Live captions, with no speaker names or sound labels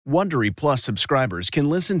Wondery Plus subscribers can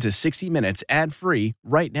listen to 60 Minutes ad-free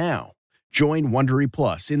right now. Join Wondery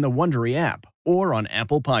Plus in the Wondery app or on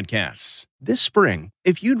Apple Podcasts. This spring,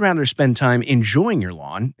 if you'd rather spend time enjoying your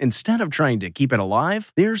lawn instead of trying to keep it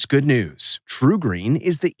alive, there's good news. True Green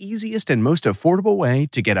is the easiest and most affordable way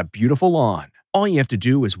to get a beautiful lawn. All you have to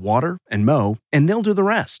do is water and mow, and they'll do the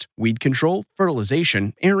rest. Weed control,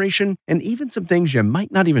 fertilization, aeration, and even some things you might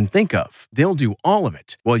not even think of. They'll do all of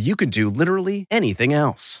it, while you can do literally anything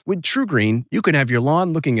else. With True Green, you can have your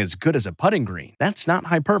lawn looking as good as a putting green. That's not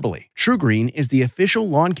hyperbole. True Green is the official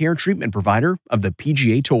lawn care treatment provider of the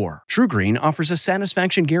PGA Tour. True Green offers a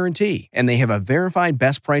satisfaction guarantee, and they have a verified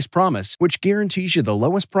best price promise, which guarantees you the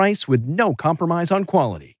lowest price with no compromise on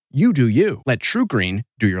quality. You do you. Let True Green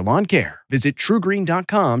do your lawn care. Visit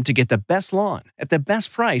TrueGreen.com to get the best lawn at the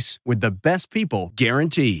best price with the best people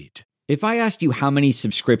guaranteed. If I asked you how many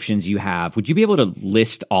subscriptions you have, would you be able to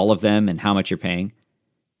list all of them and how much you're paying?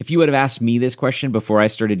 If you would have asked me this question before I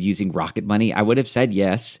started using Rocket Money, I would have said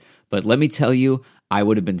yes, but let me tell you, I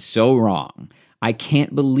would have been so wrong. I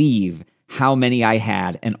can't believe how many I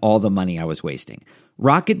had and all the money I was wasting.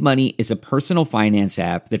 Rocket Money is a personal finance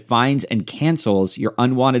app that finds and cancels your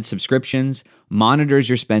unwanted subscriptions, monitors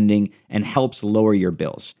your spending, and helps lower your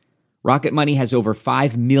bills. Rocket Money has over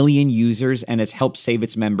 5 million users and has helped save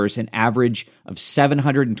its members an average of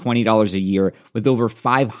 $720 a year with over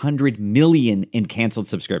 500 million in canceled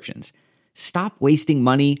subscriptions. Stop wasting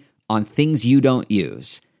money on things you don't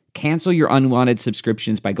use. Cancel your unwanted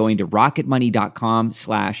subscriptions by going to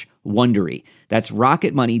rocketmoney.com/Wondery. That's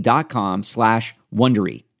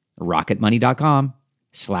rocketmoney.com/Wondery.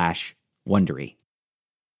 rocketmoney.com/Wondery.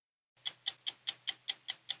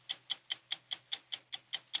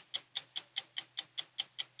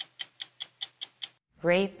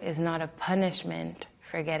 Rape is not a punishment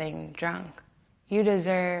for getting drunk. You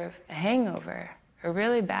deserve a hangover, a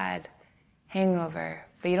really bad hangover,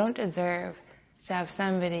 but you don't deserve to have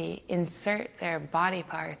somebody insert their body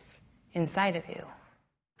parts inside of you.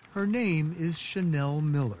 Her name is Chanel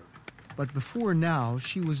Miller, but before now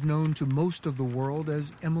she was known to most of the world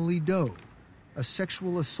as Emily Doe, a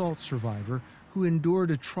sexual assault survivor who endured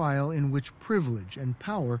a trial in which privilege and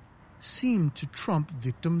power seemed to trump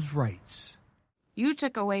victims' rights. You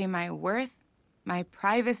took away my worth, my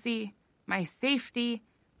privacy, my safety,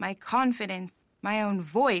 my confidence, my own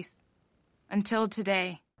voice, until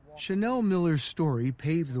today. Chanel Miller's story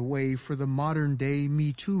paved the way for the modern-day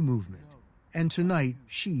Me Too movement, and tonight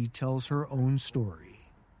she tells her own story.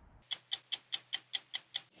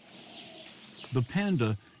 The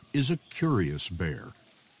panda is a curious bear.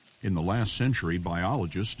 In the last century,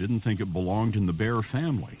 biologists didn't think it belonged in the bear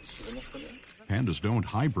family. Pandas don't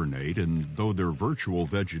hibernate, and though they're virtual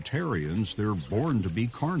vegetarians, they're born to be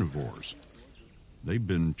carnivores. They've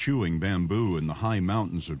been chewing bamboo in the high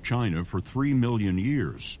mountains of China for 3 million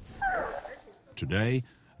years. Today,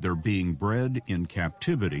 they're being bred in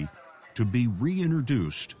captivity to be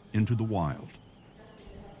reintroduced into the wild.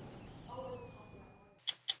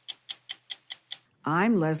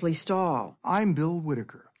 I'm Leslie Stahl. I'm Bill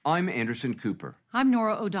Whitaker. I'm Anderson Cooper. I'm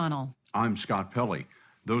Nora O'Donnell. I'm Scott Pelley.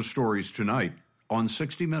 Those stories tonight on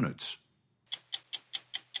 60 Minutes.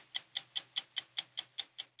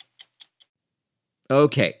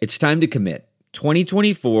 Okay, it's time to commit.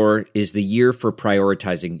 2024 is the year for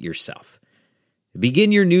prioritizing yourself.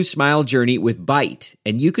 Begin your new smile journey with Byte,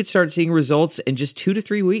 and you could start seeing results in just 2 to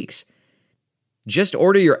 3 weeks. Just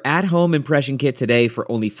order your at-home impression kit today for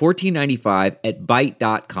only $14.95 at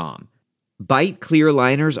Byte.com. Byte clear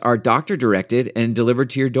aligners are doctor-directed and delivered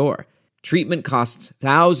to your door. Treatment costs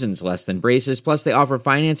thousands less than braces, plus they offer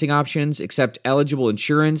financing options, accept eligible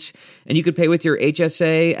insurance, and you could pay with your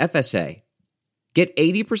HSA, FSA. Get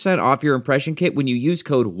 80% off your impression kit when you use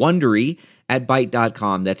code WONDERY at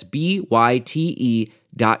Byte.com. That's BYTE.com.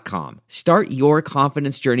 Start your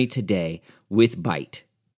confidence journey today with Byte.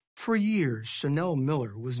 For years, Chanel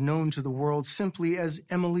Miller was known to the world simply as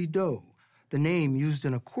Emily Doe, the name used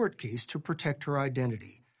in a court case to protect her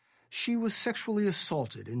identity. She was sexually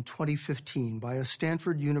assaulted in 2015 by a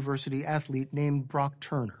Stanford University athlete named Brock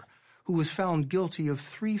Turner, who was found guilty of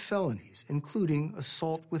 3 felonies, including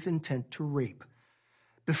assault with intent to rape.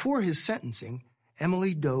 Before his sentencing,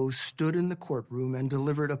 Emily Doe stood in the courtroom and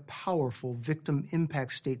delivered a powerful victim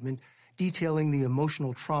impact statement detailing the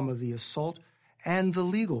emotional trauma the assault and the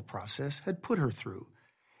legal process had put her through.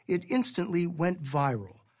 It instantly went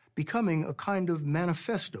viral, becoming a kind of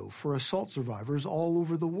manifesto for assault survivors all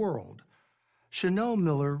over the world. Chanel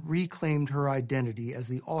Miller reclaimed her identity as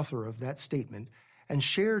the author of that statement and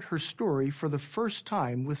shared her story for the first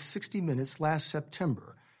time with 60 Minutes last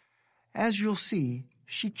September. As you'll see,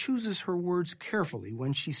 She chooses her words carefully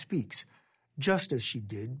when she speaks, just as she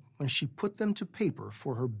did when she put them to paper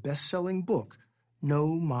for her best-selling book, Know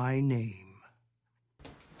My Name.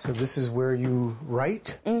 So this is where you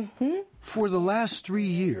write? Mm-hmm. For the last 3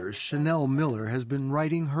 years, Chanel Miller has been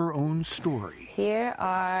writing her own story. Here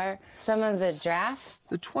are some of the drafts.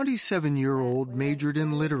 The 27-year-old majored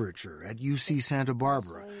in literature at UC Santa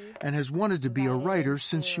Barbara and has wanted to be a writer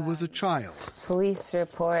since she was a child. Police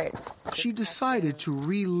reports. She decided to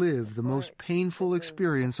relive the most painful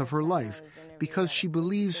experience of her life because she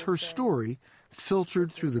believes her story,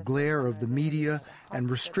 filtered through the glare of the media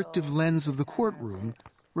and restrictive lens of the courtroom,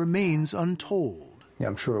 remains untold. Yeah,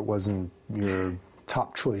 I'm sure it wasn't your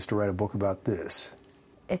top choice to write a book about this.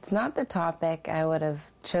 It's not the topic I would have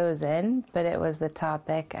chosen, but it was the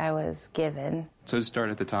topic I was given. So to start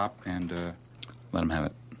at the top and let him have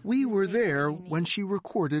it. We were there when she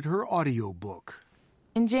recorded her audiobook.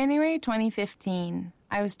 In January 2015,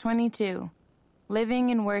 I was 22, living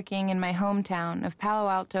and working in my hometown of Palo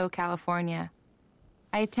Alto, California.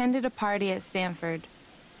 I attended a party at Stanford.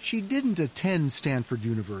 She didn't attend Stanford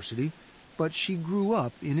University, but she grew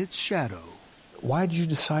up in its shadow. Why did you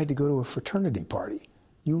decide to go to a fraternity party?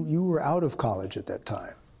 You were out of college at that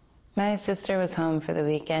time. My sister was home for the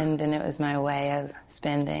weekend, and it was my way of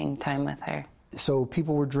spending time with her. So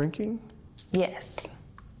people were drinking? Yes.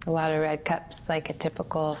 A lot of red cups, like a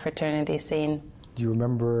typical fraternity scene. Do you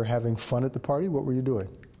remember having fun at the party? What were you doing?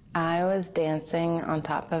 I was dancing on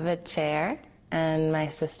top of a chair, and my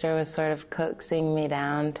sister was sort of coaxing me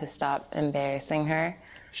down to stop embarrassing her.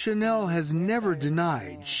 Chanel has never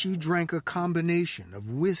denied she drank a combination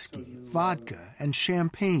of whiskey, vodka, and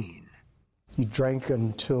champagne. You drank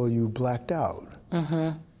until you blacked out.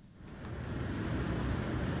 Mm-hmm.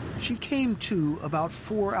 She came to about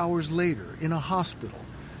 4 hours later in a hospital,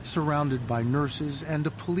 surrounded by nurses and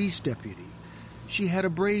a police deputy. She had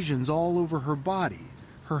abrasions all over her body.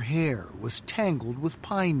 Her hair was tangled with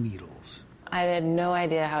pine needles. I had no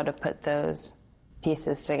idea how to put those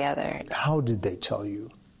pieces together. How did they tell you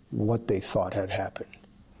what they thought had happened?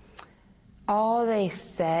 All they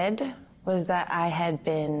said was that I had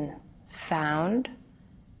been found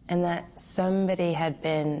and that somebody had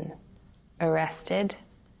been arrested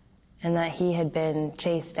and that he had been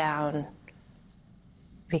chased down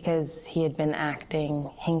because he had been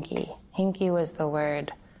acting hinky. Hinky was the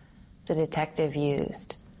word the detective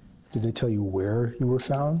used. Did they tell you where you were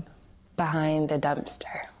found? Behind a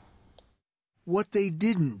dumpster. What they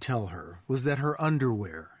didn't tell her was that her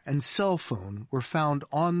underwear and cell phone were found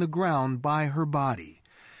on the ground by her body.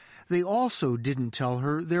 They also didn't tell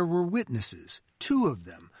her there were witnesses, 2 of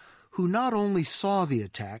them, who not only saw the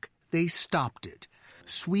attack, they stopped it.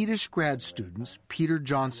 Swedish grad students, Peter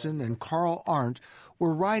Johnson and Carl Arndt,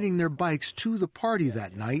 were riding their bikes to the party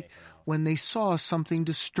that night when they saw something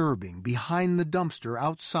disturbing behind the dumpster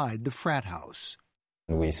outside the frat house.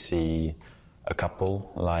 We see a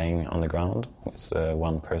couple lying on the ground with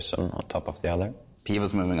one person on top of the other. He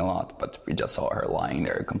was moving a lot, but we just saw her lying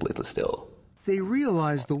there completely still. They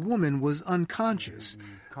realized the woman was unconscious.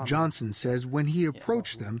 Johnson says when he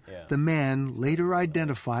approached them, the man, later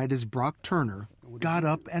identified as Brock Turner, got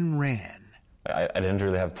up and ran. I didn't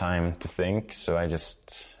really have time to think, so I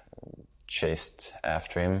just chased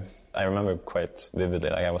after him. I remember quite vividly,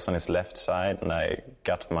 like I was on his left side and I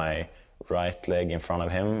got my right leg in front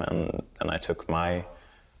of him, and then I took my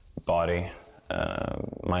body,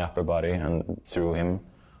 my upper body, and threw him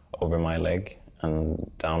over my leg and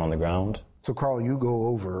down on the ground. So, Carl, you go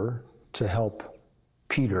over to help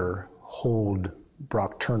Peter hold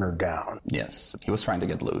Brock Turner down. Yes, he was trying to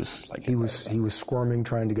get loose. He was squirming,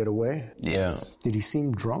 trying to get away? Yeah. Did he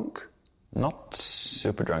seem drunk? Not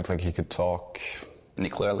super drunk, like he could talk. And he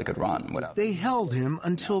clearly could run. They held him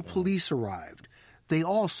until police arrived. They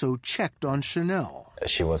also checked on Chanel.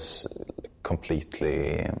 She was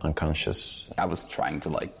completely unconscious. I was trying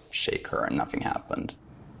to, shake her and nothing happened.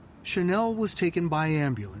 Chanel was taken by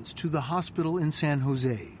ambulance to the hospital in San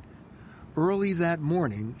Jose. Early that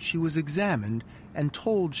morning, she was examined and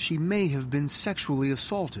told she may have been sexually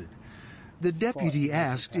assaulted. The deputy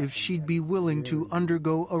asked if she'd be willing to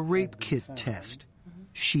undergo a rape kit test.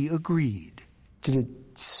 She agreed. Did it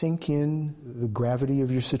sink in, the gravity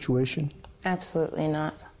of your situation? Absolutely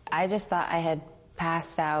not. I just thought I had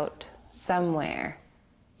passed out somewhere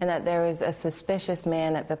and that there was a suspicious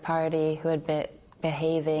man at the party who had been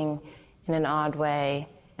behaving in an odd way,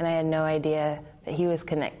 and I had no idea that he was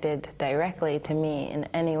connected directly to me in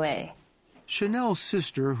any way. Chanel's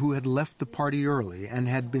sister, who had left the party early and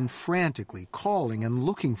had been frantically calling and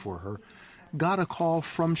looking for her, got a call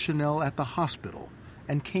from Chanel at the hospital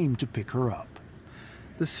and came to pick her up.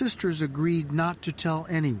 The sisters agreed not to tell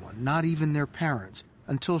anyone, not even their parents,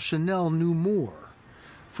 until Chanel knew more.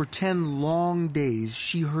 For 10 long days,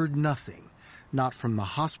 she heard nothing. Not from the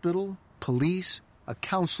hospital, police, a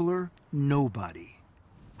counselor, nobody.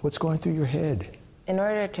 What's going through your head? In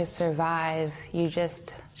order to survive, you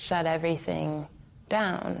just shut everything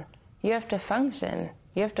down. You have to function.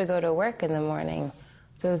 You have to go to work in the morning.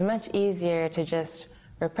 So it was much easier to just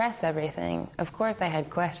repress everything. Of course I had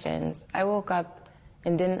questions. I woke up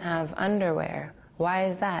and didn't have underwear. Why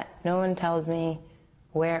is that? No one tells me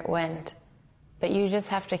where it went. But you just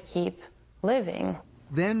have to keep living.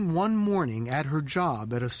 Then one morning at her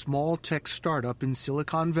job at a small tech startup in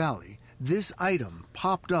Silicon Valley, this item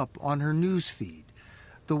popped up on her news feed.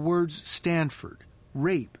 The words Stanford,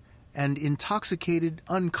 rape, and intoxicated,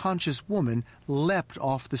 unconscious woman leapt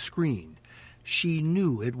off the screen. She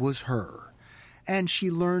knew it was her. And she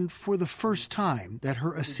learned for the first time that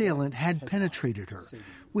her assailant had penetrated her,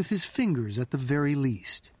 with his fingers at the very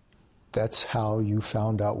least. That's how you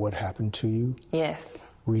found out what happened to you? Yes.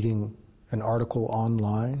 Reading an article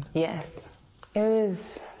online? Yes. It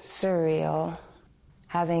was surreal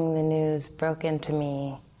having the news broken to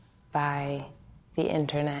me by the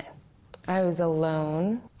internet. I was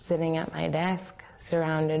alone, sitting at my desk,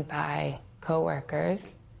 surrounded by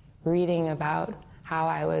coworkers, reading about how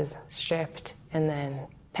I was stripped and then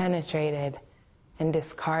penetrated and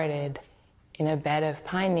discarded in a bed of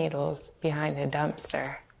pine needles behind a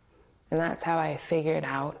dumpster. And that's how I figured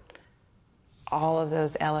out all of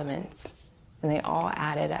those elements. And they all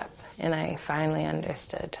added up, and I finally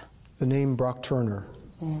understood. The name Brock Turner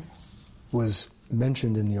was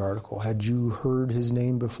mentioned in the article. Had you heard his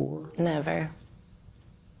name before? Never.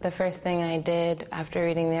 The first thing I did after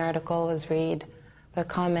reading the article was read the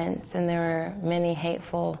comments, and there were many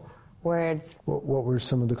hateful words. What were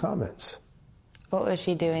some of the comments? What was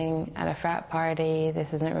she doing at a frat party?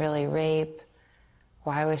 This isn't really rape.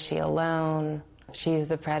 Why was she alone? She's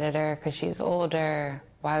the predator because she's older.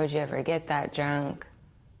 Why would you ever get that drunk?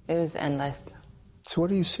 It was endless. So what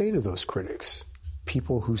do you say to those critics?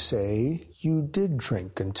 People who say you did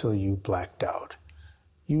drink until you blacked out.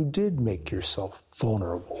 You did make yourself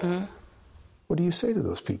vulnerable. Mm-hmm. What do you say to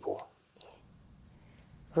those people?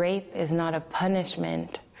 Rape is not a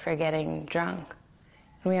punishment for getting drunk.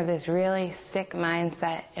 And we have this really sick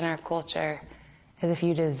mindset in our culture as if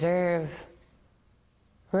you deserve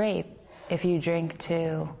rape if you drink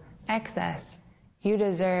to excess. You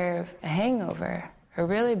deserve a hangover, a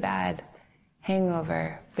really bad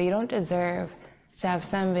hangover, but you don't deserve to have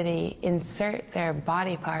somebody insert their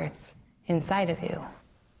body parts inside of you.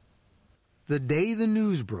 The day the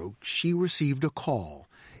news broke, she received a call.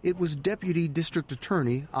 It was Deputy District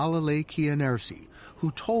Attorney Alalay Kianersi,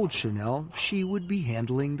 who told Chanel she would be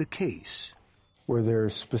handling the case. Were there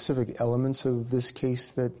specific elements of this case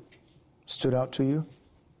that stood out to you?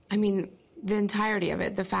 I mean, the entirety of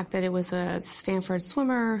it, the fact that it was a Stanford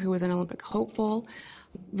swimmer who was an Olympic hopeful,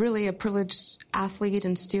 really a privileged athlete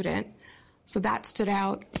and student. So that stood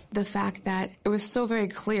out. The fact that it was so very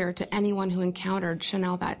clear to anyone who encountered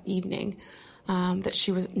Chanel that evening that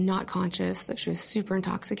she was not conscious, that she was super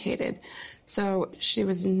intoxicated. So she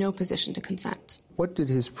was in no position to consent. What did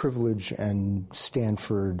his privilege and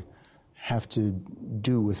Stanford have to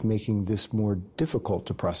do with making this more difficult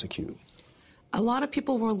to prosecute? A lot of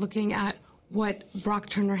people were looking at what Brock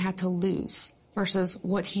Turner had to lose versus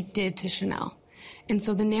what he did to Chanel. And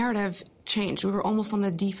so the narrative changed. We were almost on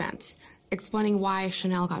the defense, explaining why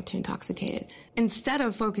Chanel got too intoxicated, instead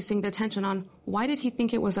of focusing the attention on why did he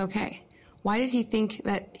think it was okay? Why did he think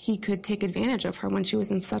that he could take advantage of her when she was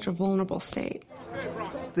in such a vulnerable state?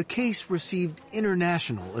 The case received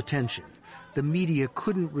international attention. The media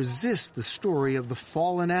couldn't resist the story of the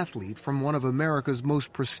fallen athlete from one of America's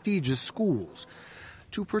most prestigious schools.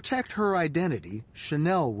 To protect her identity,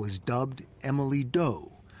 Chanel was dubbed Emily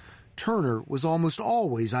Doe. Turner was almost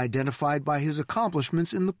always identified by his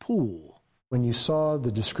accomplishments in the pool. When you saw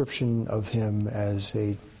the description of him as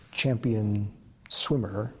a champion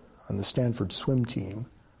swimmer on the Stanford swim team,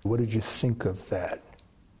 what did you think of that?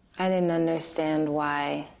 I didn't understand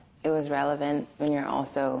why it was relevant when you're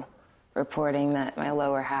also reporting that my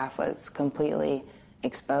lower half was completely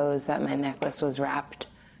exposed, that my necklace was wrapped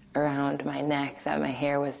around my neck, that my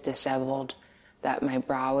hair was disheveled, that my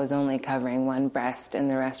bra was only covering one breast and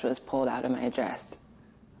the rest was pulled out of my dress.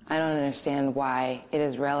 I don't understand why it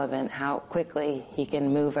is relevant how quickly he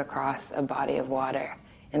can move across a body of water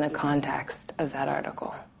in the context of that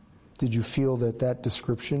article. Did you feel that that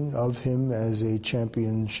description of him as a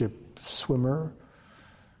championship swimmer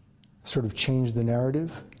sort of changed the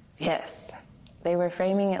narrative? Yes. They were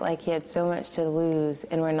framing it like he had so much to lose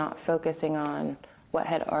and were not focusing on what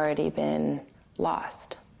had already been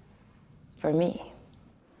lost for me.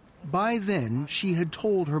 By then, she had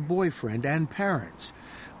told her boyfriend and parents,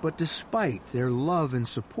 but despite their love and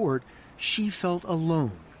support, she felt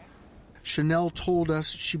alone. Chanel told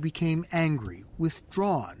us she became angry,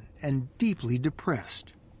 withdrawn, and deeply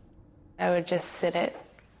depressed. I would just sit at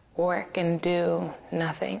work and do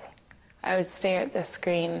nothing. I would stare at the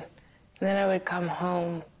screen, and then I would come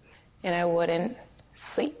home and I wouldn't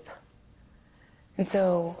sleep. And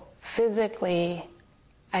so physically,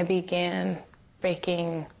 I began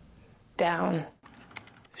breaking down.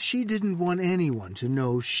 She didn't want anyone to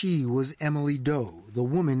know she was Emily Doe, the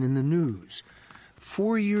woman in the news.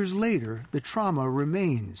 4 years later, the trauma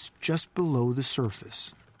remains just below the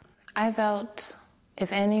surface. I felt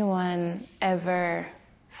if anyone ever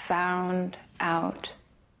found out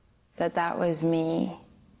that that was me,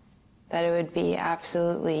 that it would be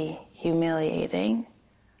absolutely humiliating.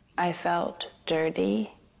 I felt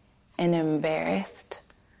dirty and embarrassed.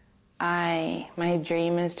 My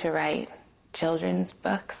dream is to write children's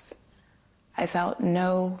books. I felt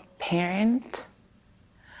no parent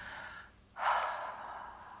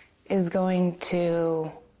is going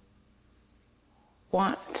to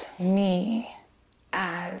want me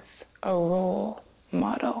as a role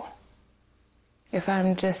model. If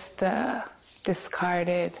I'm just the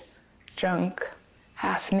discarded, drunk,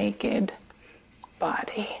 half-naked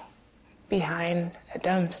body behind a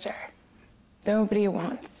dumpster, nobody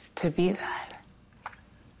wants to be that.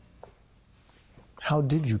 How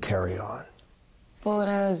did you carry on? Well, when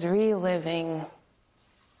I was reliving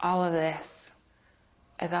all of this,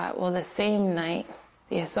 I thought, well, the same night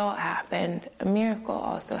the assault happened, a miracle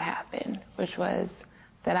also happened, which was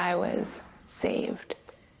that I was saved.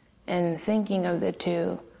 And thinking of the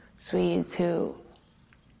two Swedes who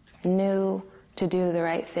knew to do the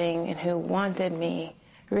right thing and who wanted me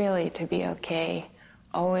really to be okay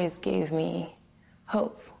always gave me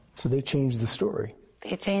hope. So they changed the story.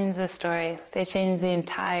 They changed the story. They changed the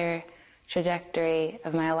entire trajectory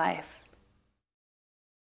of my life.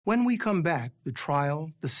 When we come back, the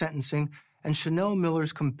trial, the sentencing, and Chanel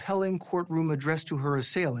Miller's compelling courtroom address to her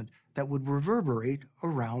assailant that would reverberate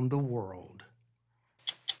around the world.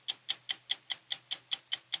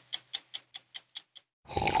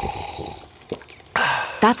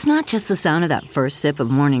 That's not just the sound of that first sip of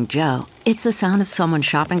Morning Joe. It's the sound of someone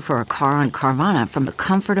shopping for a car on Carvana from the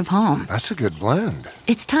comfort of home. That's a good blend.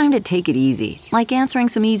 It's time to take it easy, like answering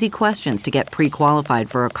some easy questions to get pre-qualified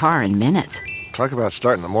for a car in minutes. Talk about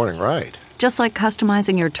starting the morning right. Just like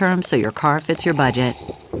customizing your terms so your car fits your budget.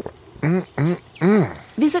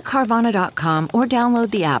 Visit Carvana.com or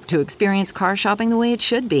download the app to experience car shopping the way it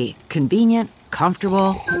should be. Convenient,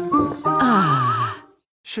 comfortable.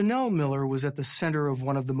 Chanel Miller was at the center of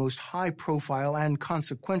one of the most high-profile and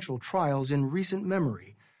consequential trials in recent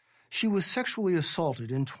memory. She was sexually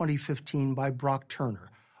assaulted in 2015 by Brock Turner,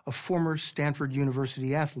 a former Stanford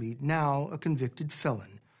University athlete, now a convicted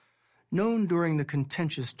felon. Known during the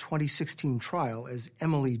contentious 2016 trial as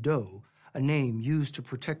Emily Doe, a name used to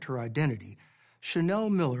protect her identity, Chanel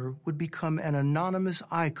Miller would become an anonymous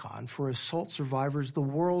icon for assault survivors the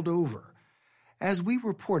world over. As we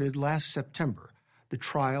reported last September, the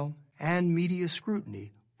trial and media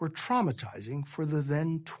scrutiny were traumatizing for the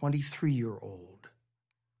then 23-year-old.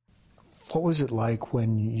 What was it like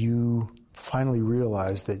when you finally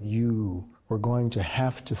realized that you were going to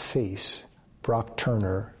have to face Brock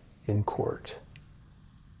Turner in court?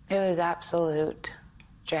 It was absolute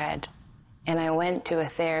dread. And I went to a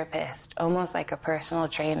therapist, almost like a personal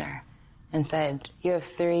trainer, and said, you have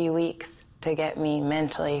 3 weeks to get me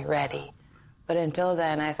mentally ready. But until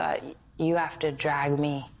then, I thought, you have to drag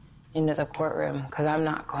me into the courtroom because I'm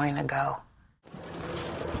not going to go.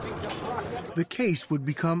 The case would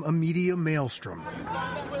become a media maelstrom.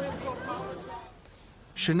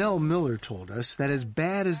 Chanel Miller told us that as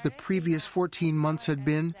bad as the previous 14 months had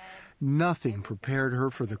been, nothing prepared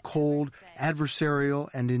her for the cold, adversarial,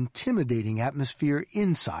 and intimidating atmosphere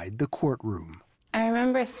inside the courtroom. I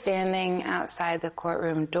remember standing outside the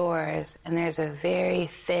courtroom doors, and there's a very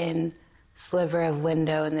thin sliver of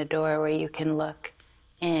window in the door where you can look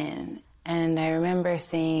in. And I remember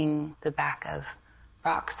seeing the back of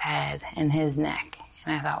Brock's head and his neck.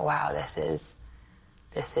 And I thought, wow, this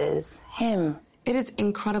is him. It is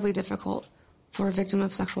incredibly difficult for a victim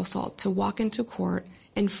of sexual assault to walk into court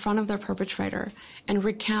in front of their perpetrator and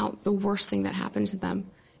recount the worst thing that happened to them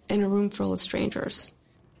in a room full of strangers.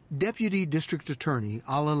 Deputy District Attorney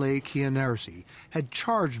Alalay Kianersi had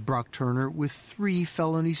charged Brock Turner with 3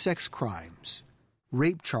 felony sex crimes.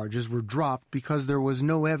 Rape charges were dropped because there was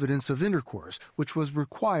no evidence of intercourse, which was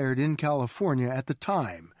required in California at the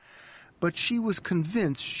time. But she was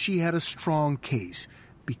convinced she had a strong case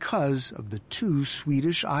because of the 2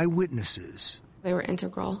 Swedish eyewitnesses. They were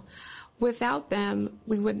integral. Without them,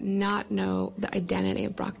 we would not know the identity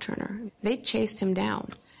of Brock Turner. They chased him down,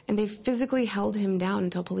 and they physically held him down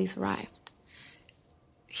until police arrived.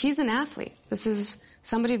 He's an athlete. This is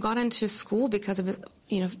somebody who got into school because of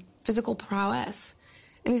his, physical prowess.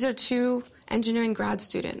 And these are 2 engineering grad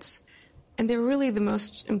students. And they're really the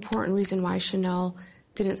most important reason why Chanel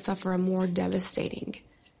didn't suffer a more devastating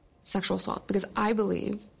sexual assault. Because I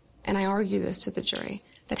believe, and I argue this to the jury,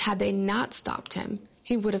 that had they not stopped him,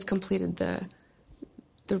 he would have completed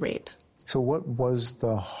the rape. So what was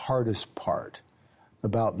the hardest part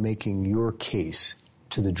about making your case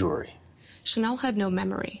to the jury? Chanel had no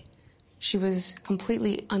memory. She was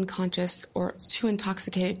completely unconscious or too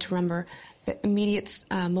intoxicated to remember the immediate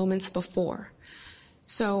moments before.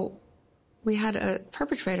 So we had a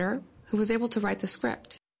perpetrator who was able to write the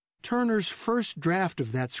script. Turner's first draft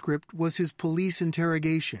of that script was his police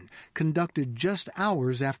interrogation, conducted just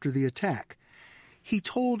hours after the attack. He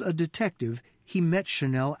told a detective he met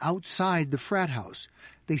Chanel outside the frat house.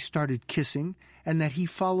 They started kissing, and that he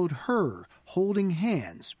followed her, holding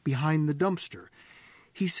hands, behind the dumpster.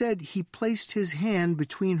 He said he placed his hand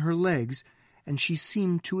between her legs, and she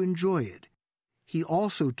seemed to enjoy it. He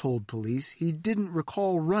also told police he didn't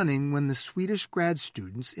recall running when the Swedish grad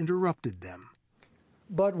students interrupted them.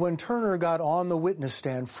 But when Turner got on the witness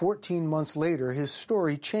stand 14 months later, his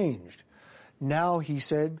story changed. Now, he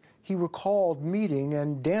said, he recalled meeting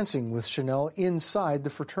and dancing with Chanel inside the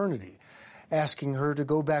fraternity, asking her to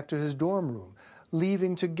go back to his dorm room,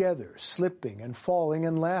 leaving together, slipping and falling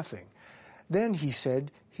and laughing. Then, he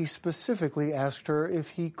said, he specifically asked her if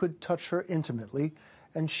he could touch her intimately,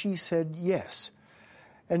 and she said yes.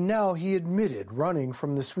 And now he admitted running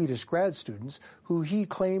from the Swedish grad students who he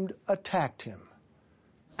claimed attacked him.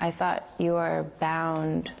 I thought you are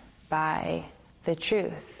bound by the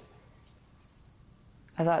truth.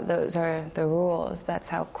 I thought those are the rules. That's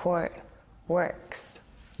how court works.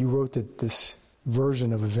 You wrote that this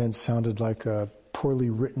version of events sounded like a poorly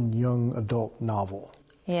written young adult novel.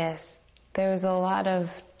 Yes, there was a lot of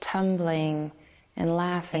tumbling and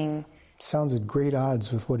laughing. Sounds at great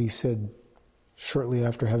odds with what he said shortly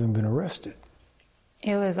after having been arrested.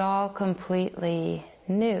 It was all completely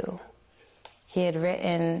new. He had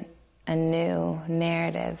written a new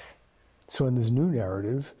narrative. So in this new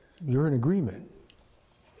narrative, you're in agreement.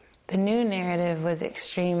 The new narrative was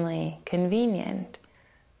extremely convenient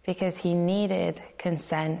because he needed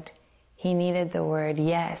consent. He needed the word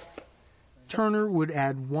yes. Turner would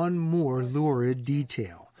add one more lurid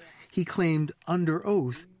detail. He claimed under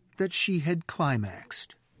oath that she had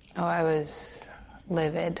climaxed. Oh, I was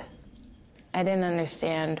livid. I didn't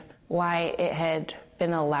understand why it had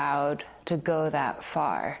been allowed to go that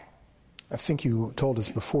far. I think you told us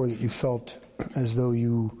before that you felt as though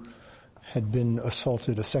you had been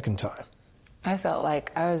assaulted a second time. I felt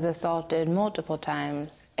like I was assaulted multiple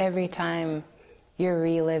times. Every time you're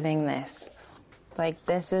reliving this. Like,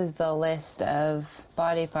 this is the list of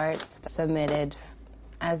body parts submitted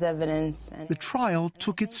as evidence. The trial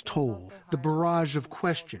took its toll. The barrage of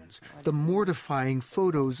questions, the mortifying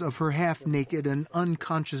photos of her half-naked and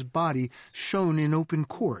unconscious body shown in open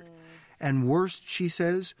court. And worst, she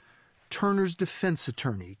says, Turner's defense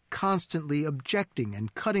attorney constantly objecting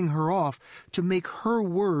and cutting her off to make her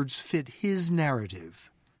words fit his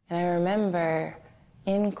narrative. And I remember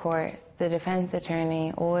in court, the defense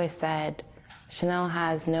attorney always said, Chanel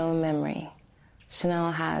has no memory.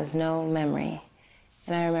 Chanel has no memory.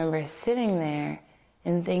 And I remember sitting there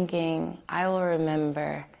and thinking, I will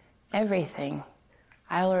remember everything.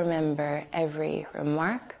 I will remember every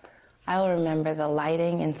remark. I will remember the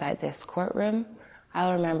lighting inside this courtroom. I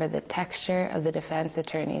will remember the texture of the defense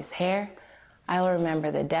attorney's hair. I will remember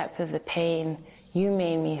the depth of the pain you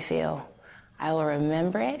made me feel. I will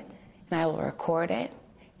remember it, and I will record it,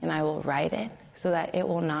 and I will write it so that it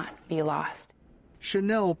will not be lost.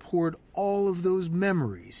 Chanel poured all of those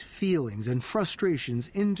memories, feelings, and frustrations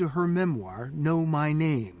into her memoir, Know My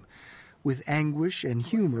Name. With anguish and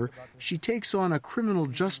humor, she takes on a criminal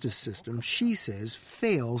justice system she says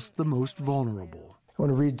fails the most vulnerable. I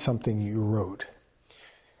want to read something you wrote.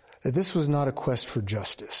 This was not a quest for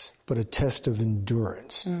justice, but a test of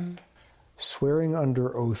endurance. Swearing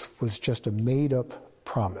under oath was just a made-up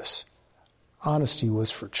promise. Honesty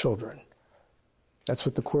was for children. That's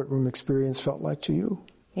what the courtroom experience felt like to you?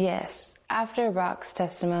 Yes. After Brock's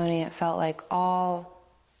testimony, it felt like all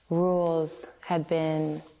rules had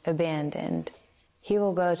been abandoned. He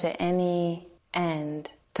will go to any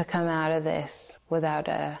end to come out of this without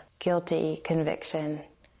a guilty conviction.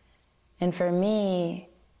 And for me,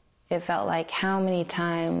 It felt like, how many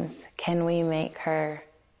times can we make her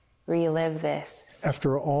relive this?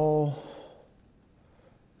 After all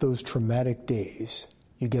those traumatic days,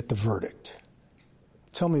 you get the verdict.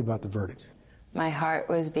 Tell me about the verdict. My heart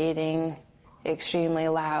was beating extremely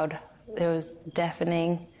loud. It was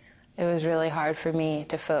deafening. It was really hard for me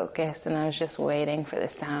to focus, and I was just waiting for the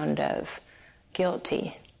sound of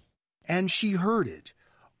guilty. And she heard it.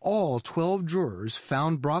 All 12 jurors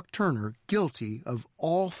found Brock Turner guilty of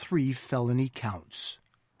all 3 felony counts.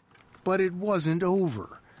 But it wasn't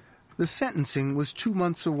over. The sentencing was 2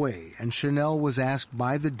 months away, and Chanel was asked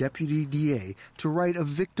by the deputy DA to write a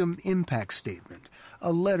victim impact statement,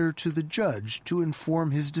 a letter to the judge to inform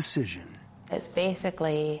his decision. It's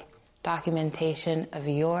basically documentation of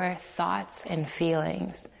your thoughts and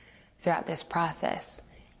feelings throughout this process.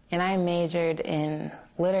 And I majored in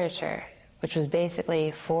literature, which was basically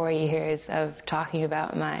 4 years of talking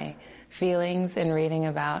about my feelings and reading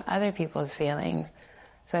about other people's feelings.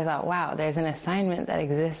 So I thought, wow, there's an assignment that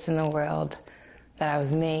exists in the world that I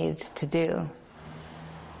was made to do.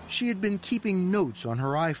 She had been keeping notes on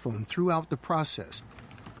her iPhone throughout the process,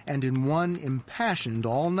 and in one impassioned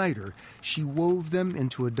all-nighter, she wove them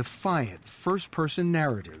into a defiant first-person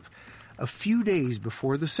narrative. A few days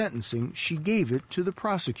before the sentencing, she gave it to the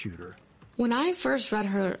prosecutor. When I first read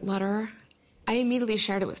her letter, I immediately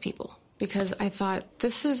shared it with people because I thought,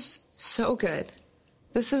 this is so good.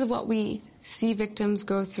 This is what we see victims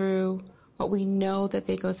go through, what we know that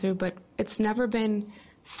they go through, but it's never been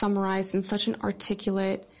summarized in such an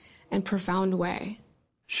articulate and profound way.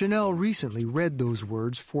 Chanel recently read those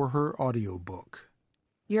words for her audiobook.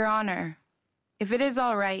 Your Honor, if it is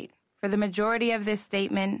all right, for the majority of this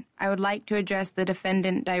statement, I would like to address the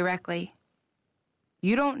defendant directly.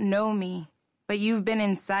 You don't know me, but you've been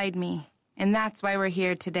inside me, and that's why we're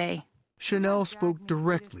here today. Chanel spoke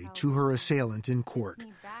directly to her assailant in court.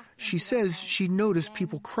 She says she noticed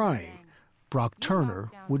people crying. Brock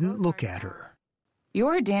Turner wouldn't look at her.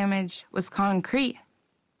 Your damage was concrete,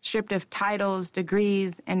 stripped of titles,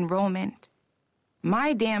 degrees, enrollment.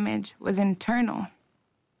 My damage was internal,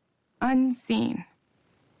 unseen.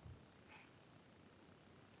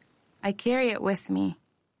 I carry it with me.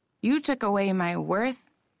 You took away my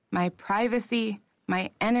worth, my privacy,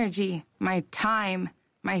 my energy, my time,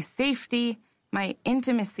 my safety, my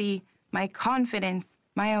intimacy, my confidence,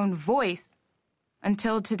 my own voice,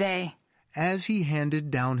 until today. As he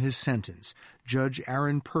handed down his sentence, Judge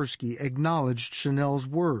Aaron Persky acknowledged Chanel's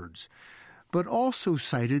words, but also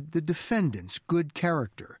cited the defendant's good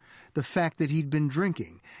character, the fact that he'd been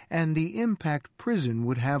drinking, and the impact prison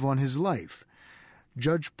would have on his life.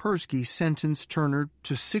 Judge Persky sentenced Turner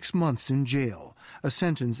to 6 months in jail, a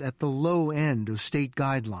sentence at the low end of state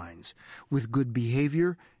guidelines. With good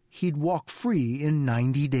behavior, he'd walk free in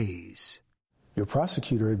 90 days. Your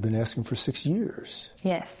prosecutor had been asking for 6 years.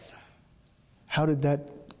 Yes. How did that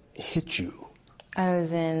hit you? I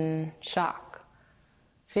was in shock.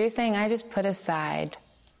 So you're saying I just put aside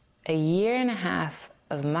a 1.5 years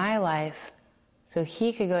of my life so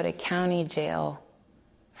he could go to county jail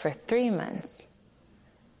for 3 months.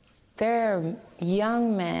 There are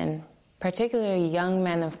young men, particularly young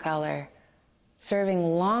men of color, serving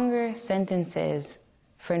longer sentences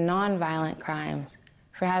for nonviolent crimes,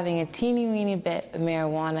 for having a teeny-weeny bit of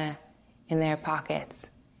marijuana in their pockets.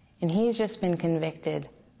 And he's just been convicted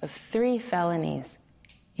of 3 felonies,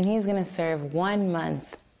 and he's going to serve 1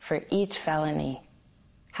 month for each felony.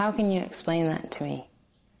 How can you explain that to me?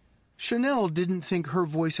 Chanel didn't think her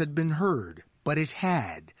voice had been heard, but it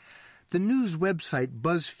had. The news website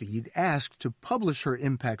BuzzFeed asked to publish her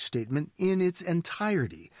impact statement in its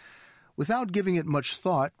entirety. Without giving it much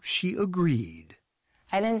thought, she agreed.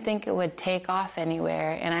 I didn't think it would take off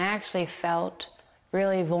anywhere, and I actually felt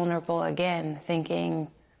really vulnerable again, thinking,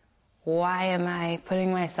 why am I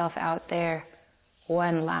putting myself out there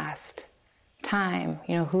one last time?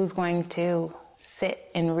 You know, who's going to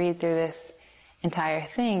sit and read through this entire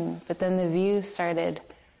thing? But then the views started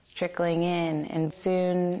trickling in, and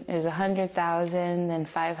soon it was 100,000, then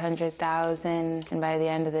 500,000, and by the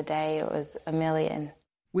end of the day it was 1 million.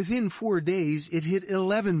 Within 4 days, it hit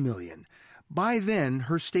 11 million. By then,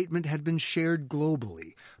 her statement had been shared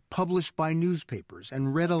globally, published by newspapers,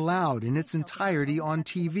 and read aloud in its entirety on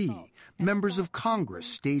TV. Members of Congress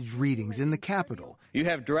staged readings in the Capitol. You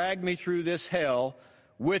have dragged me through this hell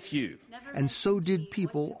with you. And so did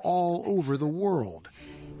people all over the world.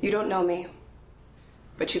 You don't know me,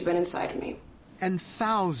 but you've been inside of me. And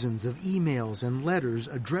thousands of emails and letters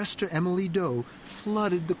addressed to Emily Doe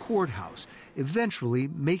flooded the courthouse, eventually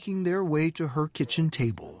making their way to her kitchen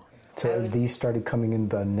table. So these started coming in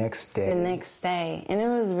the next day? The next day. And it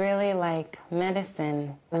was really like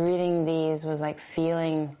medicine. Reading these was like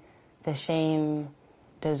feeling the shame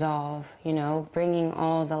dissolve, you know, bringing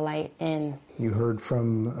all the light in. You heard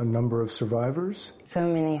from a number of survivors? So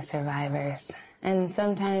many survivors. And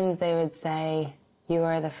sometimes they would say, you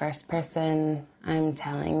are the first person I'm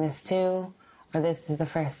telling this to, or this is the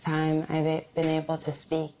first time I've been able to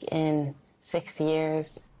speak in 6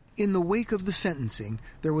 years. In the wake of the sentencing,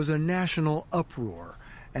 there was a national uproar,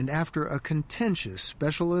 and after a contentious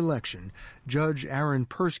special election, Judge Aaron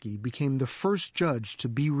Persky became the first judge to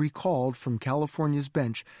be recalled from California's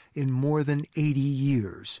bench in more than 80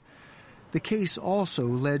 years. The case also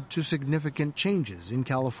led to significant changes in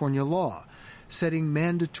California law, setting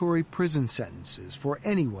mandatory prison sentences for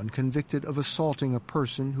anyone convicted of assaulting a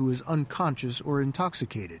person who is unconscious or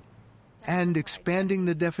intoxicated, and expanding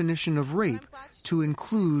the definition of rape to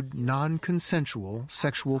include non-consensual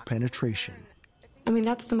sexual penetration. I mean,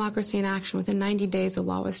 that's democracy in action. Within 90 days, the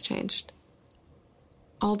law was changed.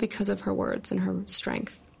 All because of her words and her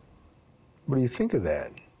strength. What do you think of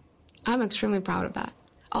that? I'm extremely proud of that.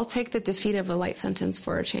 I'll take the defeat of a light sentence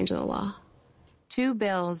for a change in the law. 2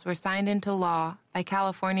 bills were signed into law by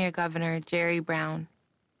California Governor Jerry Brown.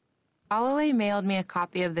 Holloway mailed me a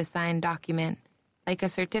copy of the signed document, like a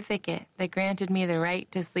certificate that granted me the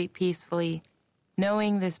right to sleep peacefully,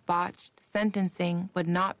 knowing this botched sentencing would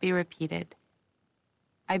not be repeated.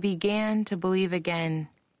 I began to believe again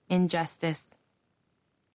in justice.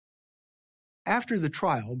 After the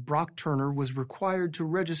trial, Brock Turner was required to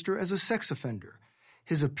register as a sex offender.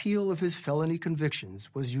 His appeal of his felony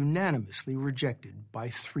convictions was unanimously rejected by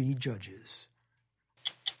 3 judges.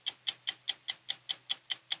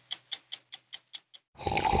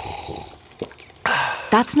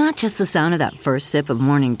 That's not just the sound of that first sip of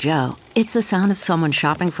Morning Joe. It's the sound of someone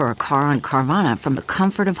shopping for a car on Carvana from the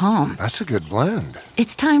comfort of home. That's a good blend.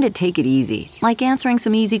 It's time to take it easy, like answering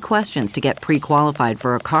some easy questions to get pre-qualified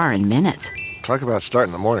for a car in minutes. Talk about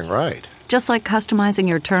starting the morning right. Just like customizing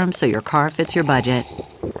your terms so your car fits your budget.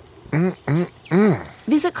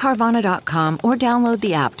 Visit Carvana.com or download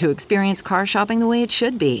the app to experience car shopping the way it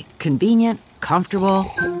should be. Convenient, comfortable.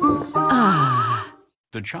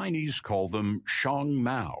 The Chinese call them Shang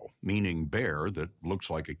Mao, meaning bear that looks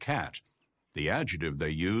like a cat. The adjective they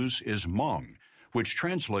use is Meng, which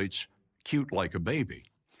translates cute like a baby.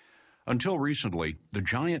 Until recently, the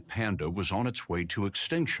giant panda was on its way to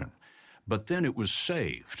extinction, but then it was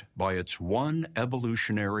saved by its one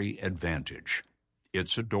evolutionary advantage.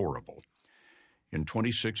 It's adorable. In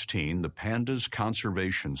 2016, the panda's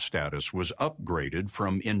conservation status was upgraded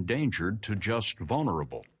from endangered to just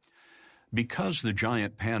vulnerable. Because the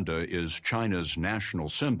giant panda is China's national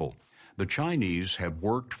symbol, the Chinese have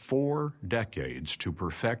worked 4 decades to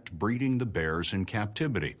perfect breeding the bears in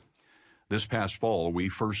captivity. This past fall, we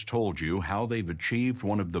first told you how they've achieved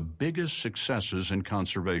one of the biggest successes in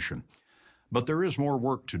conservation. But there is more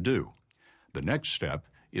work to do. The next step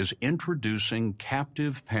is introducing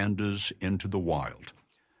captive pandas into the wild.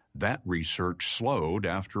 That research slowed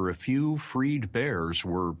after a few freed bears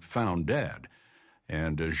were found dead.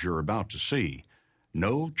 And as you're about to see,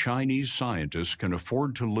 no Chinese scientist can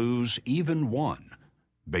afford to lose even one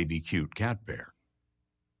baby cute cat bear.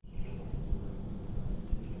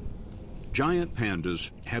 Giant pandas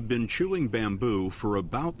have been chewing bamboo for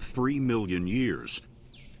about 3 million years.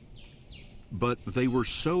 But they were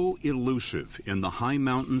so elusive in the high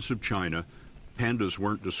mountains of China, pandas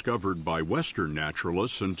weren't discovered by Western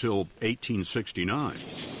naturalists until 1869.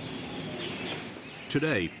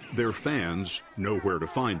 Today, their fans know where to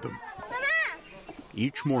find them.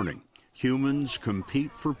 Each morning, humans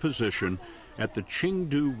compete for position at the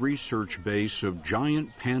Chengdu research base of giant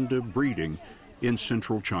panda breeding in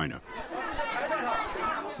central China.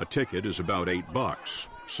 A ticket is about $8.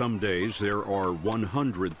 Some days there are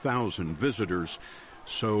 100,000 visitors,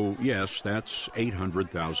 so yes, that's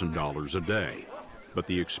 $800,000 a day. But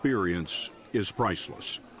the experience is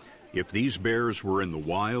priceless. If these bears were in the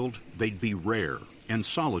wild, they'd be rare and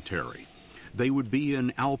solitary. They would be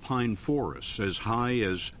in alpine forests as high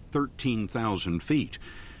as 13,000 feet.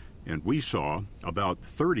 And we saw, about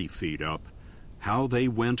 30 feet up, how they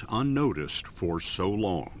went unnoticed for so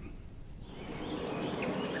long.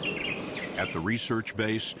 At the research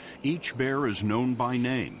base, each bear is known by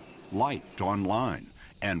name, liked online,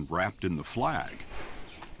 and wrapped in the flag.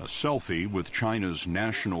 A selfie with China's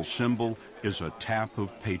national symbol is a tap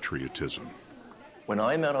of patriotism. When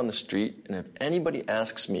I'm out on the street, and if anybody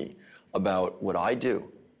asks me about what I do,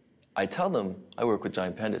 I tell them I work with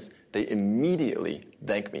giant pandas. They immediately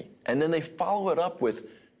thank me. And then they follow it up with,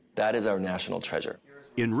 that is our national treasure.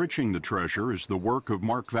 Enriching the treasure is the work of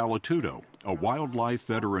Mark Vallatudo, a wildlife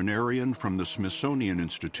veterinarian from the Smithsonian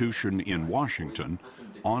Institution in Washington,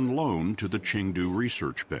 on loan to the Chengdu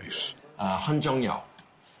research base. Hanzhangyao.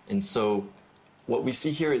 And so what we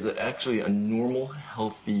see here is actually a normal,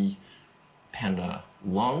 healthy panda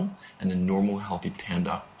lung and a normal, healthy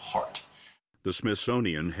panda heart. The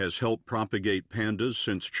Smithsonian has helped propagate pandas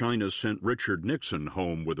since China sent Richard Nixon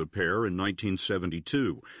home with a pair in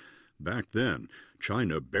 1972. Back then,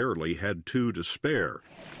 China barely had 2 to spare.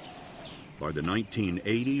 By the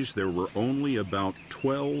 1980s, there were only about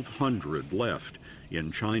 1,200 left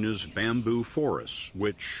in China's bamboo forests,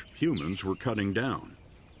 which humans were cutting down.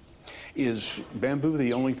 Is bamboo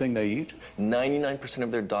the only thing they eat? 99%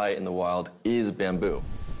 of their diet in the wild is bamboo.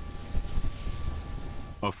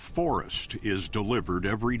 A forest is delivered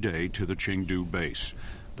every day to the Chengdu base.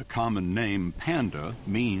 The common name panda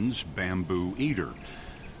means bamboo eater.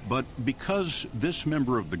 But because this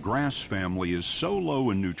member of the grass family is so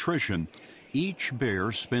low in nutrition, each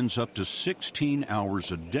bear spends up to 16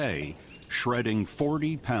 hours a day shredding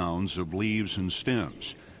 40 pounds of leaves and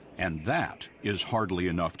stems. And that is hardly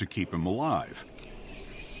enough to keep him alive.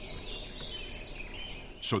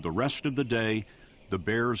 So the rest of the day, the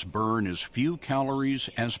bears burn as few calories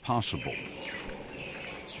as possible.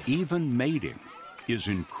 Even mating is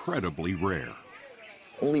incredibly rare.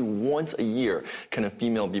 Only once a year can a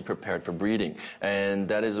female be prepared for breeding, and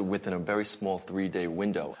that is within a very small 3-day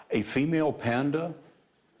window. A female panda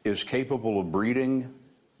is capable of breeding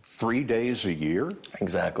 3 days a year?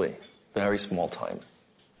 Exactly. Very small time.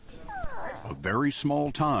 A very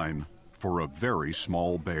small time for a very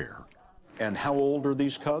small bear. And how old are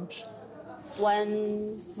these cubs?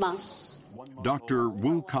 1 month. Dr.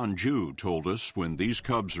 Wu Kanju told us when these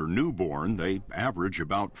cubs are newborn, they average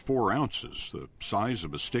about 4 ounces, the size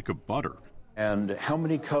of a stick of butter. And how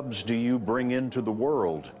many cubs do you bring into the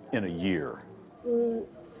world in a year?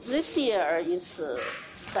 This year is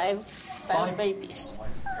five babies.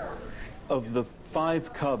 Of the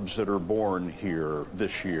 5 cubs that are born here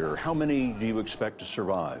this year, how many do you expect to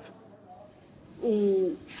survive?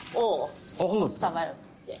 All of them? survive.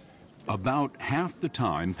 Yeah. About half the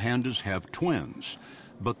time, pandas have twins,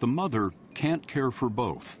 but the mother can't care for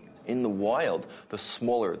both. In the wild, the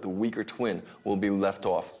smaller, the weaker twin will be left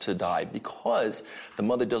off to die because the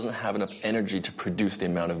mother doesn't have enough energy to produce the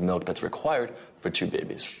amount of milk that's required for 2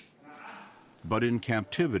 babies. But in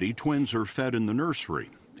captivity, twins are fed in the nursery,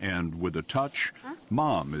 and with a touch,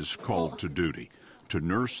 mom is called to duty to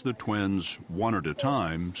nurse the twins one at a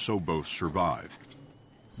time so both survive.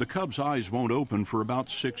 The cub's eyes won't open for about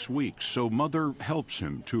 6 weeks, so mother helps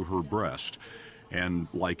him to her breast. And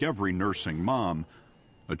like every nursing mom,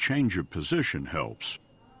 a change of position helps,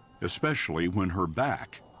 especially when her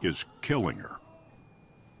back is killing her.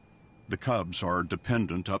 The cubs are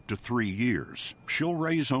dependent up to 3 years. She'll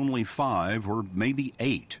raise only 5 or maybe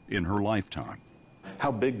 8 in her lifetime.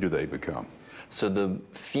 How big do they become? So the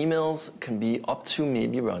females can be up to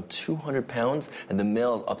maybe around 200 pounds, and the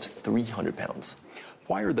males up to 300 pounds.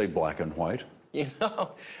 Why are they black and white? You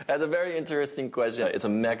know, that's a very interesting question. It's a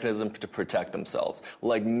mechanism to protect themselves,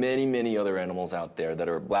 like many, many other animals out there that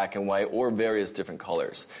are black and white or various different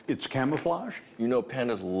colors. It's camouflage? You know,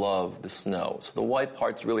 pandas love the snow, so the white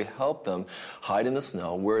parts really help them hide in the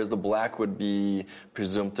snow, whereas the black would be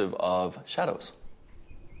presumptive of shadows.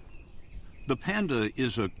 The panda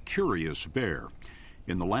is a curious bear.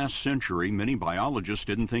 In the last century, many biologists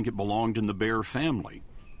didn't think it belonged in the bear family.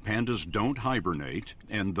 Pandas don't hibernate,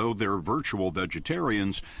 and though they're virtual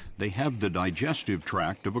vegetarians, they have the digestive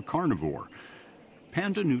tract of a carnivore.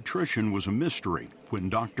 Panda nutrition was a mystery when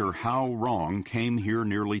Dr. Hao Rong came here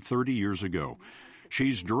nearly 30 years ago.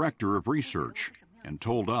 She's director of research and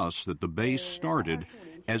told us that the base started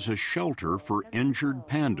as a shelter for injured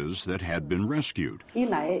pandas that had been rescued.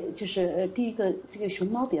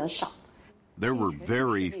 There were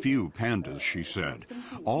very few pandas, she said.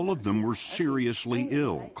 All of them were seriously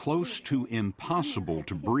ill, close to impossible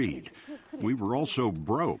to breed. We were also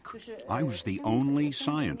broke. I was the only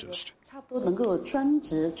scientist.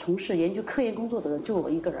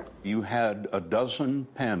 You had a dozen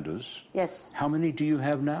pandas. Yes. How many do you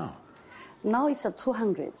have now? Now it's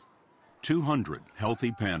 200. 200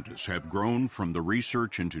 healthy pandas have grown from the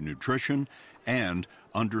research into nutrition and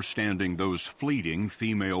understanding those fleeting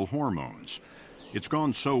female hormones. It's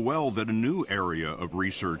gone so well that a new area of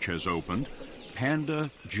research has opened,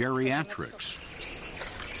 panda geriatrics.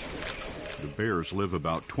 The bears live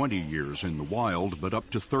about 20 years in the wild, but up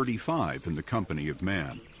to 35 in the company of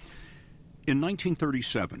man. In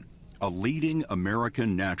 1937, a leading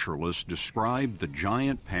American naturalist described the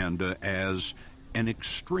giant panda as an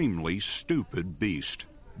extremely stupid beast,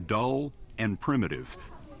 dull and primitive.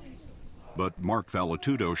 But Mark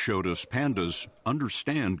Valetudo showed us pandas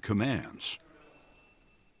understand commands.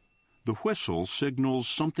 The whistle signals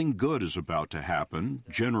something good is about to happen,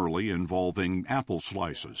 generally involving apple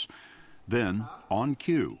slices. Then, on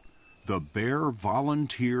cue, the bear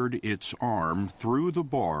volunteered its arm through the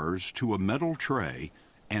bars to a metal tray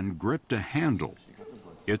and gripped a handle.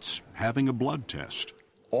 It's having a blood test.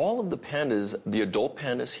 All of the pandas, the adult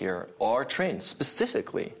pandas here, are trained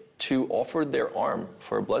specifically to offer their arm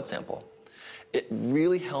for a blood sample. It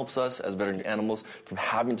really helps us as veterinary animals from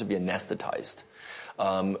having to be anesthetized,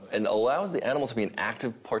 and allows the animal to be an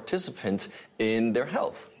active participant in their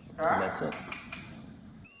health. And that's it.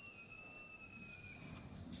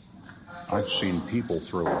 I've seen people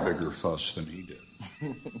throw a bigger fuss than he did.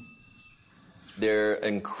 They're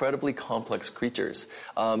incredibly complex creatures,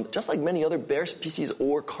 just like many other bear species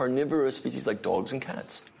or carnivorous species like dogs and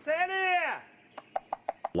cats.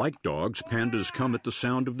 Like dogs, pandas come at the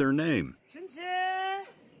sound of their name.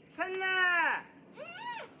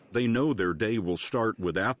 They know their day will start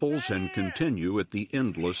with apples and continue at the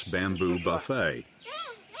endless bamboo buffet.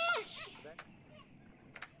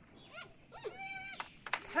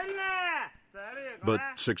 But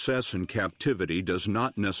success in captivity does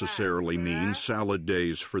not necessarily mean salad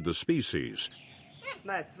days for the species.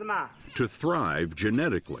 To thrive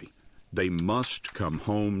genetically, they must come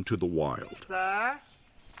home to the wild.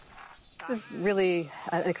 This is really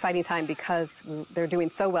an exciting time because they're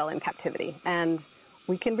doing so well in captivity, and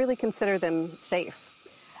we can really consider them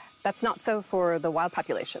safe. That's not so for the wild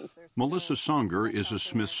populations. Melissa Songer is a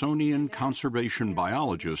Smithsonian conservation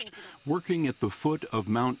biologist working at the foot of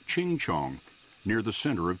Mount Qingchong, near the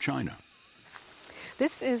center of China.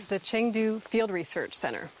 This is the Chengdu Field Research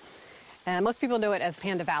Center, and most people know it as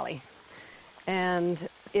Panda Valley. And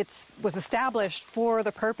it was established for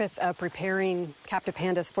the purpose of preparing captive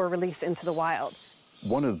pandas for release into the wild.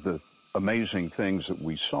 One of the amazing things that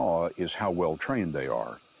we saw is how well trained they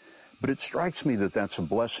are. But it strikes me that that's a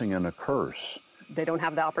blessing and a curse. They don't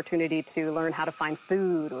have the opportunity to learn how to find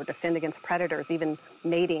food or defend against predators. Even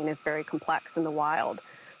mating is very complex in the wild.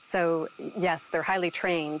 So, yes, they're highly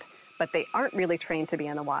trained, but they aren't really trained to be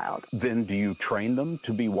in the wild. Then do you train them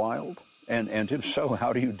to be wild? And if so,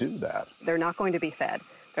 how do you do that? They're not going to be fed.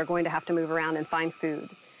 They're going to have to move around and find food,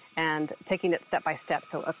 and taking it step by step.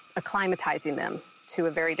 So acclimatizing them to a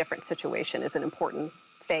very different situation is an important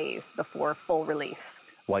phase before full release.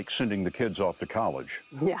 Like sending the kids off to college.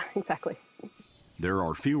 Yeah, exactly. There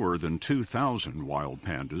are fewer than 2,000 wild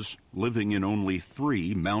pandas living in only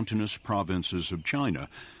 3 mountainous provinces of China.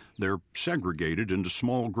 They're segregated into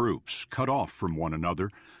small groups, cut off from one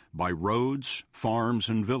another by roads, farms,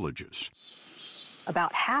 and villages.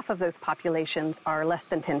 About half of those populations are less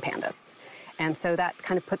than 10 pandas. And so that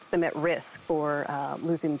kind of puts them at risk for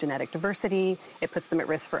losing genetic diversity. It puts them at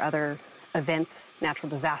risk for other events, natural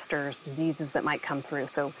disasters, diseases that might come through.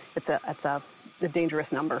 So it's a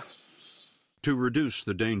dangerous number. To reduce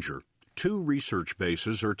the danger, 2 research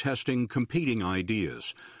bases are testing competing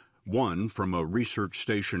ideas. One, from a research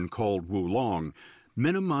station called Wulong,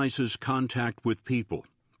 minimizes contact with people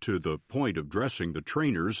to the point of dressing the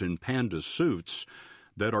trainers in panda suits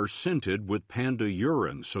that are scented with panda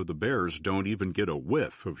urine so the bears don't even get a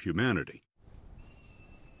whiff of humanity.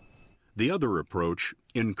 The other approach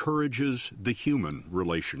encourages the human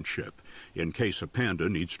relationship in case a panda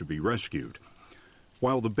needs to be rescued.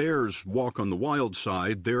 While the bears walk on the wild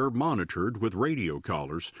side, they're monitored with radio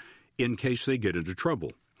collars in case they get into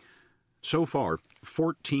trouble. So far,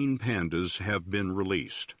 14 pandas have been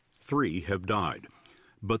released. 3 have died.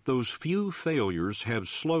 But those few failures have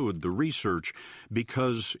slowed the research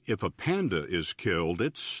because if a panda is killed,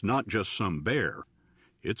 it's not just some bear.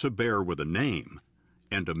 It's a bear with a name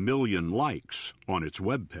and 1 million likes on its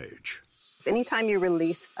webpage. Anytime you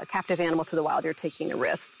release a captive animal to the wild, you're taking a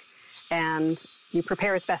risk. And you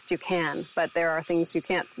prepare as best you can, but there are things you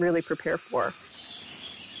can't really prepare for.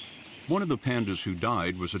 One of the pandas who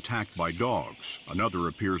died was attacked by dogs. Another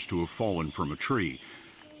appears to have fallen from a tree.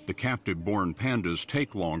 The captive-born pandas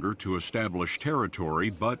take longer to establish territory,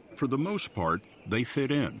 but for the most part, they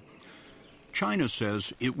fit in. China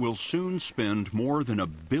says it will soon spend more than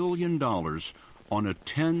 $1 billion on a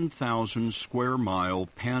 10,000 square mile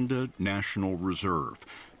panda national reserve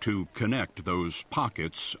to connect those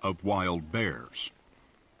pockets of wild bears.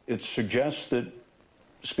 It suggests that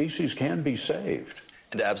species can be saved.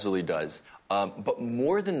 It absolutely does. But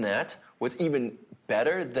more than that, what's even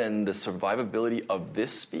better than the survivability of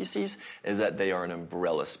this species is that they are an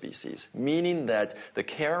umbrella species, meaning that the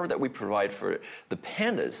care that we provide for the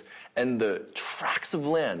pandas and the tracts of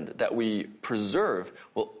land that we preserve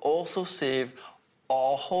will also save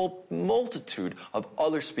a whole multitude of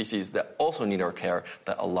other species that also need our care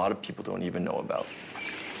that a lot of people don't even know about.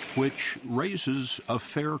 Which raises a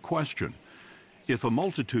fair question. If a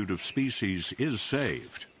multitude of species is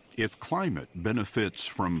saved, if climate benefits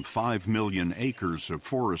from 5 million acres of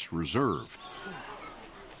forest reserve,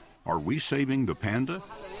 are we saving the panda?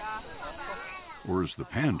 Or is the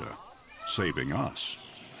panda saving us?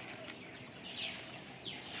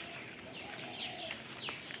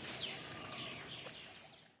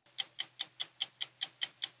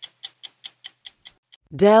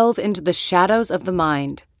 Delve into the shadows of the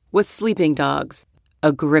mind with Sleeping Dogs,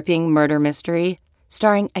 a gripping murder mystery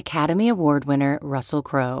starring Academy Award winner Russell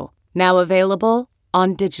Crowe. Now available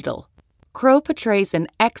on digital. Crowe portrays an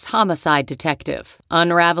ex-homicide detective,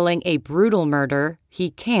 unraveling a brutal murder he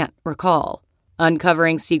can't recall.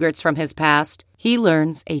 Uncovering secrets from his past, he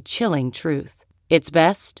learns a chilling truth. It's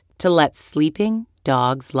best to let sleeping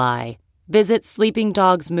dogs lie. Visit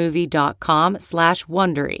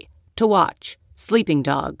sleepingdogsmovie.com/Wondery to watch Sleeping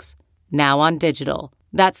Dogs, now on digital.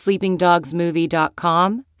 That's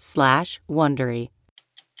sleepingdogsmovie.com/Wondery.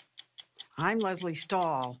 I'm Leslie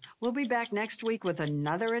Stahl. We'll be back next week with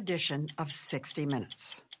another edition of 60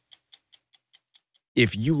 Minutes.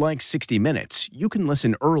 If you like 60 Minutes, you can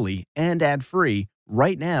listen early and ad-free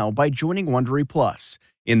right now by joining Wondery Plus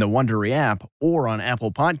in the Wondery app or on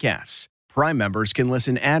Apple Podcasts. Prime members can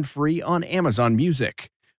listen ad-free on Amazon Music.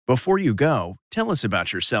 Before you go, tell us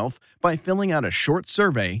about yourself by filling out a short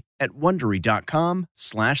survey at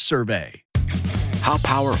Wondery.com/survey. How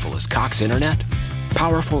powerful is Cox Internet?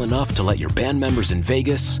 Powerful enough to let your band members in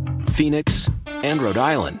Vegas, Phoenix, and Rhode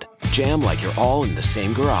Island jam like you're all in the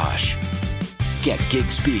same garage. Get gig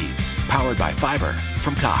speeds powered by fiber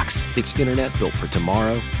from Cox. It's internet built for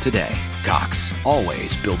tomorrow, today. Cox,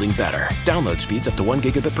 always building better. Download speeds up to 1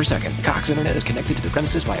 gigabit per second. Cox Internet is connected to the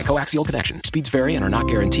premises via coaxial connection. Speeds vary and are not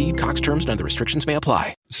guaranteed. Cox terms and other restrictions may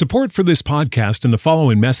apply. Support for this podcast and the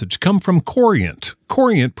following message come from Corient.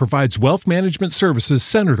 Corient provides wealth management services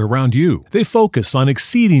centered around you. They focus on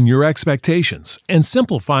exceeding your expectations and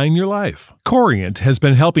simplifying your life. Corient has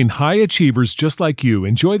been helping high achievers just like you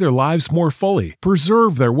enjoy their lives more fully,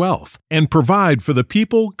 preserve their wealth, and provide for the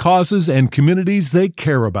people, causes, and communities they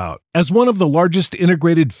care about. As one of the largest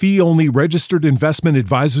integrated fee-only registered investment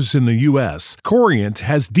advisors in the U.S., Corient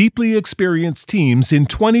has deeply experienced teams in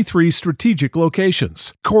 23 strategic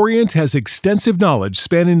locations. Corient has extensive knowledge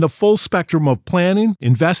spanning the full spectrum of planning,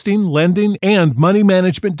 investing, lending, and money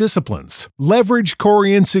management disciplines. Leverage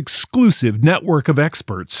Corient's exclusive network of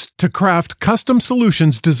experts to craft custom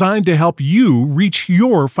solutions designed to help you reach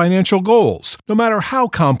your financial goals, no matter how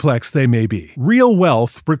complex they may be. Real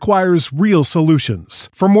wealth requires real solutions.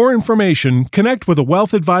 For more information, connect with a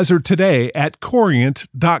wealth advisor today at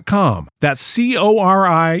Corient.com. That's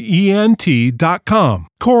Corient.com.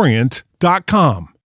 Corient.com.